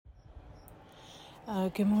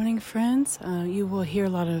Good morning, friends. You will hear a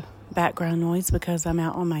lot of background noise because I'm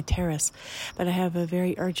out on my terrace, but I have a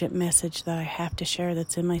very urgent message that I have to share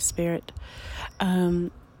that's in my spirit.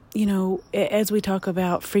 As we talk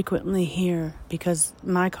about frequently here, because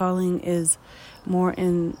my calling is more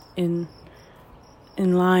in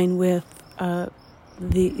line with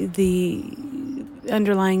the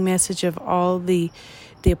underlying message of all the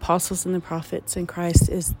apostles and the prophets in Christ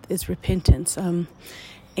is repentance.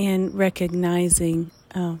 And recognizing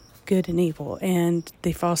good and evil and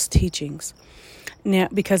the false teachings. Now,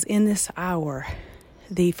 because in this hour,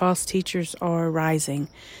 the false teachers are rising,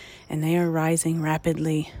 and they are rising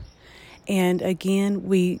rapidly. And again,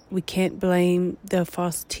 we can't blame the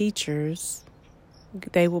false teachers.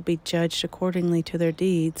 They will be judged accordingly to their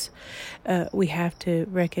deeds. We have to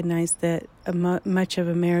recognize that much of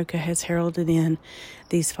America has heralded in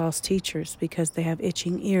these false teachers because they have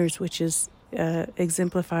itching ears, which is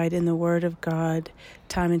exemplified in the Word of God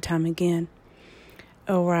time and time again.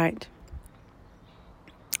 All right.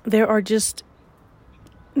 There are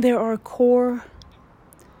core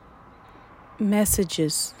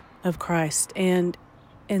messages of Christ, and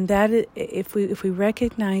that if we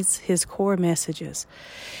recognize His core messages,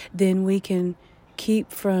 then we can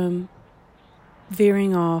keep from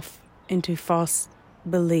veering off into false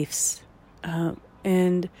beliefs.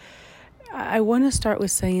 And I want to start with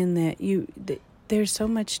saying that there's so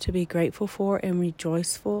much to be grateful for and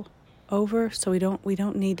rejoiceful over. So we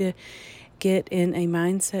don't need to get in a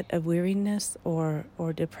mindset of weariness or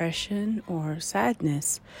depression or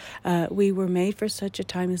sadness. We were made for such a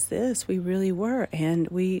time as this. We really were, and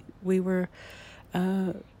we were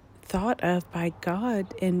thought of by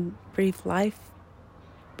God and breathed life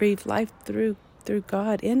through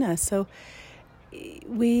God in us. So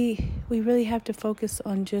we really have to focus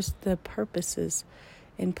on just the purposes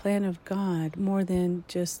and plan of God more than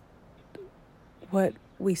just what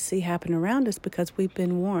we see happen around us, because we've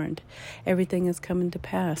been warned. Everything is coming to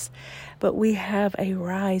pass. But we have a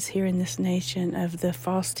rise here in this nation of the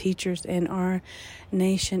false teachers, and our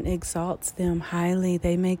nation exalts them highly.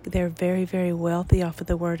 They're very, very wealthy off of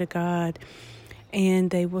the Word of God, and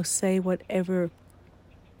they will say whatever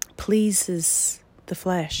pleases the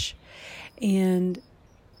flesh. And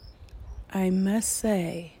I must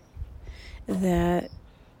say that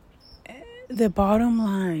the bottom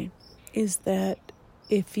line is that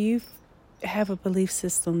if you have a belief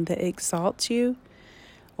system that exalts you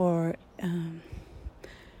or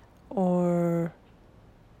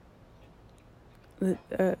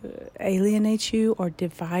alienates you or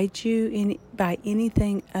divides you by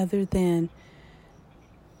anything other than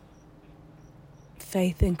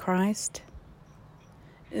faith in Christ,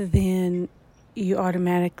 then you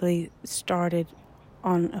automatically started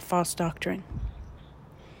on a false doctrine.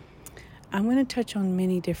 I'm going to touch on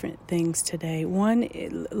many different things today. One,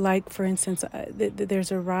 like for instance,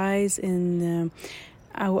 there's a rise in,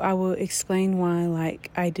 I will explain why, like,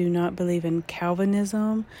 I do not believe in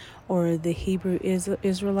Calvinism or the Hebrew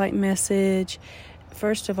Israelite message.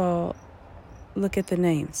 First of all, look at the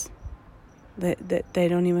names. That they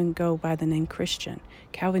don't even go by the name Christian.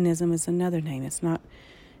 Calvinism is another name. It's not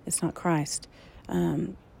Christ.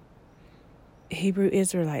 Hebrew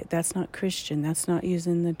Israelite, that's not Christian. That's not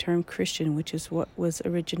using the term Christian, which is what was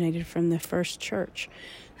originated from the first church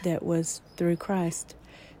that was through Christ.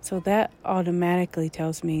 So that automatically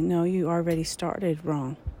tells me, no, you already started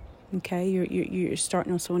wrong. Okay, you're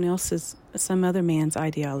starting on some other man's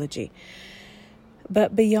ideology.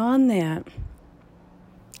 But beyond that,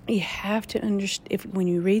 you have to understand, when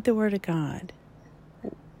you read the Word of God,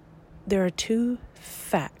 there are two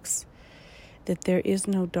facts: that there is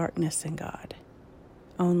no darkness in God,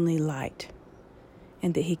 only light,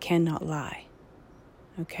 and that He cannot lie.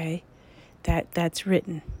 Okay? That's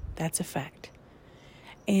written. That's a fact.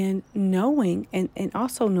 And knowing, and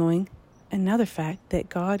also knowing another fact, that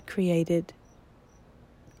God created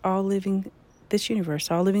this universe,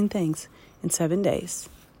 all living things, in 7 days.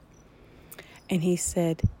 And He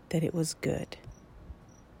said that it was good.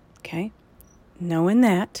 Okay? Knowing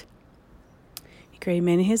that, He created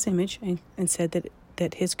man in His image and said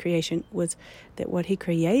that His creation was, that what He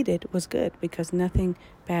created was good, because nothing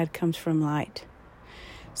bad comes from light.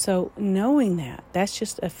 So knowing that, that's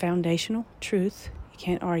just a foundational truth. You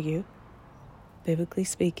can't argue, biblically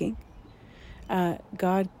speaking.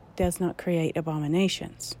 God does not create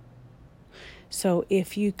abominations. So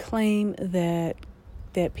if you claim that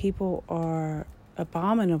people are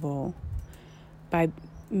abominable by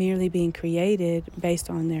merely being created based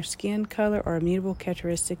on their skin color or immutable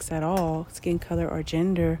characteristics at all, skin color or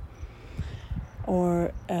gender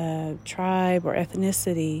or tribe or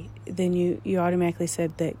ethnicity, then you automatically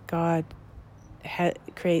said that God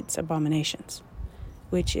creates abominations,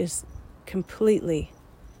 which is completely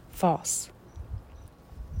false.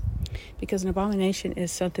 Because an abomination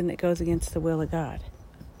is something that goes against the will of God.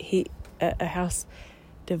 A house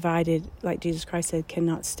divided, like Jesus Christ said,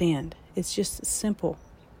 cannot stand. It's just simple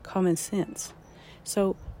common sense.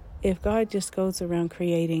 So if God just goes around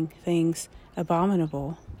creating things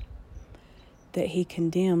abominable that he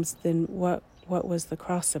condemns, then what was the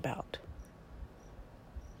cross about?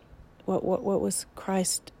 What was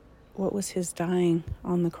Christ, what was his dying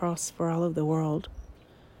on the cross for all of the world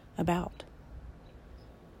about?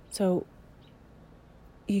 So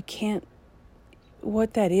you can't,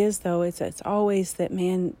 what that is though, is it's always that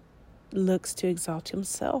man looks to exalt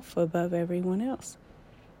himself above everyone else.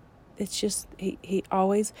 It's just, he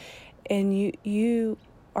always, and you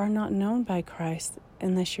are not known by Christ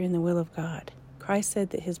unless you're in the will of God. Christ said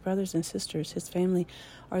that his brothers and sisters, his family,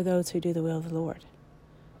 are those who do the will of the Lord.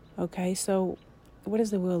 Okay, so what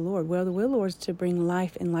is the will of the Lord? Well, the will of the Lord is to bring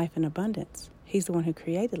life and life in abundance. He's the one who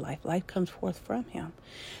created life. Life comes forth from him.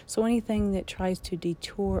 So anything that tries to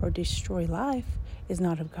detour or destroy life is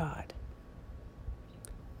not of God.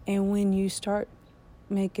 And when you start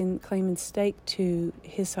claiming stake to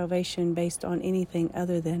his salvation based on anything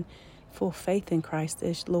other than full faith in Christ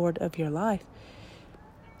as Lord of your life,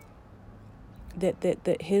 that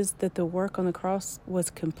the work on the cross was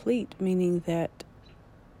complete, meaning that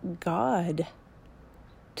God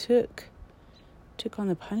took on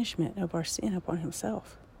the punishment of our sin upon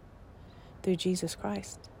himself through Jesus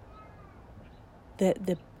Christ. That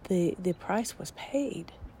the price was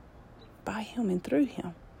paid by him and through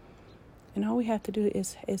him. And all we have to do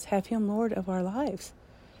is have him Lord of our lives,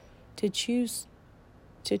 to choose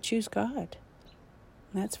God.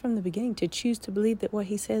 And that's from the beginning, to choose to believe that what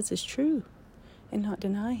he says is true and not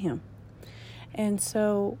deny him. And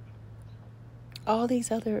so all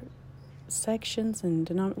these other sections and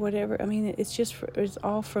whatever, I mean, it's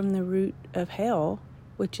all from the root of hell,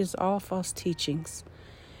 which is all false teachings.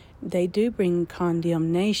 They do bring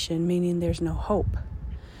condemnation, meaning there's no hope.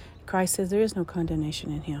 Christ says there is no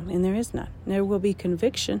condemnation in him, and there is none. There will be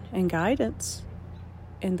conviction and guidance,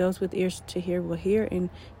 and those with ears to hear will hear and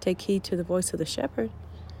take heed to the voice of the shepherd.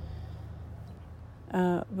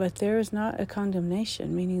 But there is not a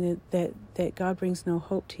condemnation, meaning that God brings no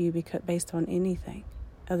hope to you based on anything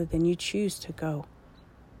other than you choose to go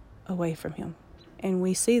away from him. And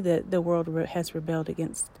we see that the world has rebelled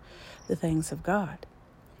against the things of God.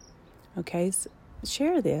 Okay, so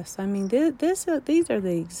share this. I mean, these are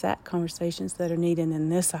the exact conversations that are needed in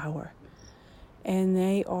this hour. And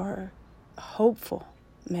they are hopeful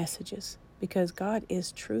messages because God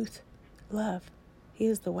is truth, love. He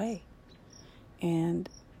is the way. And,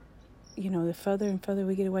 the further and further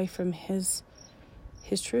we get away from his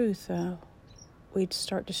truth, we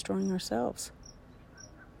start destroying ourselves.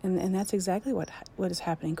 And that's exactly what is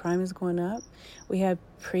happening. Crime is going up. We have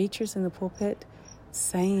preachers in the pulpit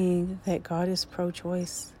saying that God is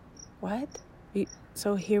pro-choice. What?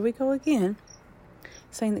 So here we go again,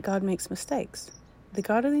 saying that God makes mistakes. The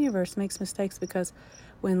God of the universe makes mistakes because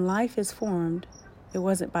when life is formed, it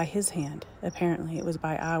wasn't by his hand, apparently. It was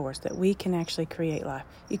by ours, that we can actually create life.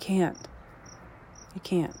 You can't.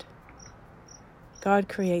 God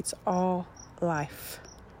creates all life.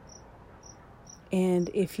 And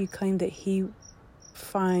if you claim that he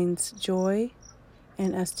finds joy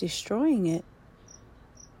in us destroying it,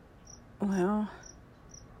 well,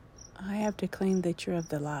 I have to claim that you're of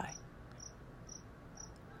the lie.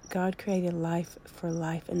 God created life for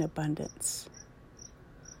life in abundance.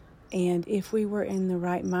 And if we were in the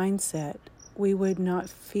right mindset, we would not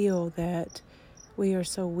feel that we are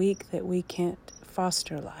so weak that we can't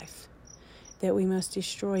foster life, that we must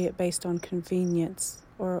destroy it based on convenience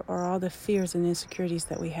or all the fears and insecurities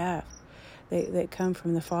that we have that come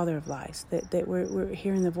from the father of lies, that we're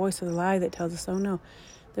hearing the voice of the lie that tells us, oh no,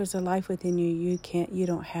 there's a life within you. You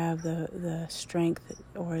don't have the strength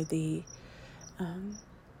or the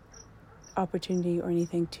opportunity or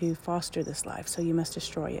anything to foster this life, so you must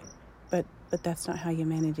destroy it. But that's not how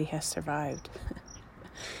humanity has survived.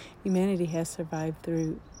 Humanity has survived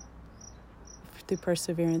through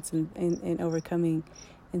perseverance and overcoming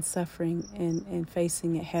and suffering and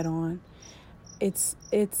facing it head on. It's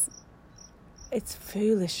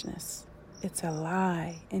foolishness. It's a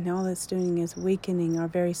lie, and all it's doing is weakening our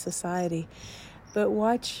very society. But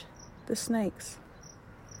watch the snakes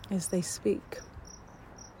as they speak,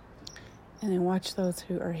 and then watch those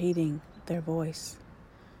who are heeding their voice.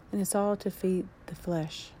 And it's all to feed the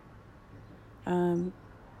flesh.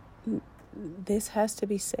 This has to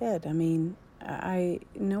be said. I mean,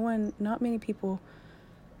 not many people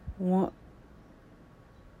want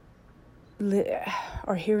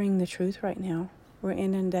are hearing the truth right now. We're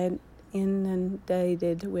inundated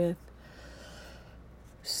with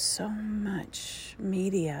so much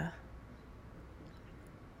media,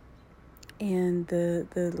 and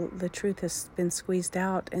the truth has been squeezed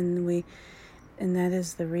out, and that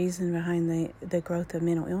is the reason behind the growth of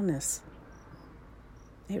mental illness.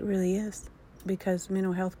 It really is, because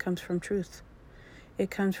mental health comes from truth. It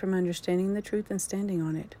comes from understanding the truth and standing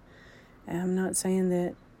on it. And I'm not saying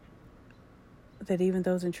that even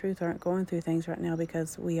those in truth aren't going through things right now,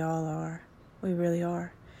 because we all are. We really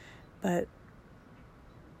are. But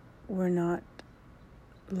we're not,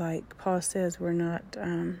 like Paul says, we're not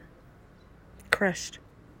crushed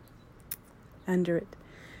under it.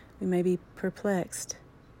 We may be perplexed.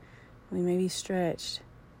 We may be stretched,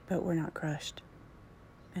 but we're not crushed.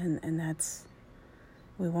 And that's,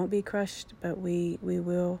 we won't be crushed, but we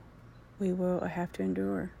will have to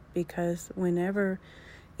endure, because whenever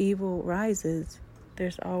evil rises,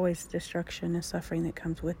 there's always destruction and suffering that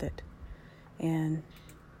comes with it.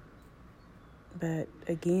 But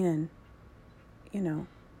again, you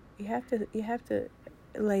have to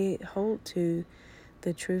lay hold to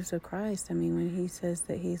the truths of Christ. I mean, when he says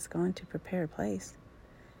that he's gone to prepare a place,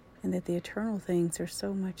 and that the eternal things are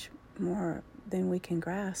so much more than we can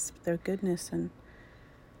grasp, their goodness, and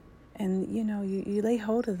you lay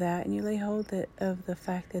hold of that, and you lay hold of the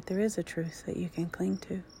fact that there is a truth that you can cling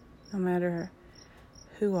to, no matter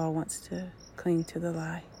who all wants to cling to the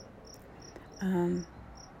lie.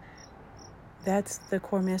 That's the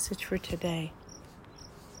core message for today.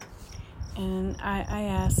 And I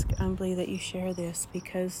ask humbly that you share this,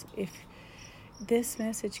 because if this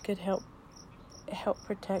message could help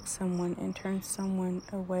protect someone and turn someone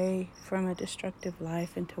away from a destructive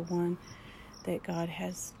life into one that God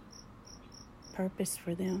has purpose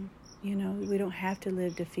for them. We don't have to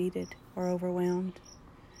live defeated or overwhelmed,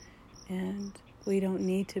 and we don't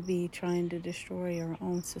need to be trying to destroy our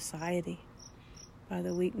own society by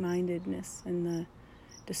the weak-mindedness and the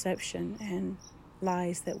deception and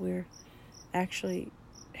lies that we're actually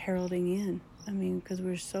heralding in. I mean, because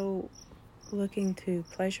we're so looking to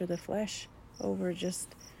pleasure the flesh over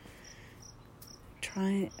just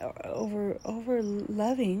over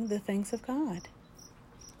loving the things of God.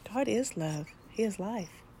 God is love. He is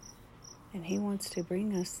life. And he wants to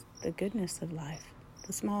bring us the goodness of life,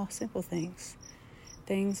 the small, simple things.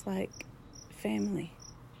 Things like family,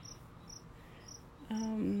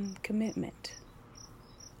 commitment,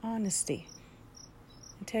 honesty,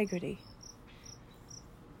 integrity,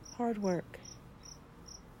 hard work.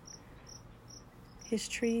 His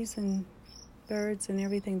trees and birds and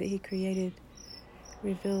everything that he created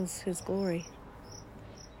reveals his glory.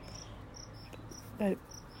 But,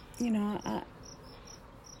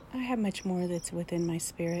 I have much more that's within my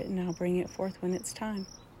spirit, and I'll bring it forth when it's time.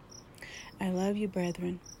 I love you,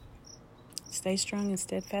 brethren. Stay strong and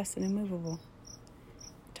steadfast and immovable.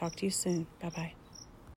 Talk to you soon. Bye-bye.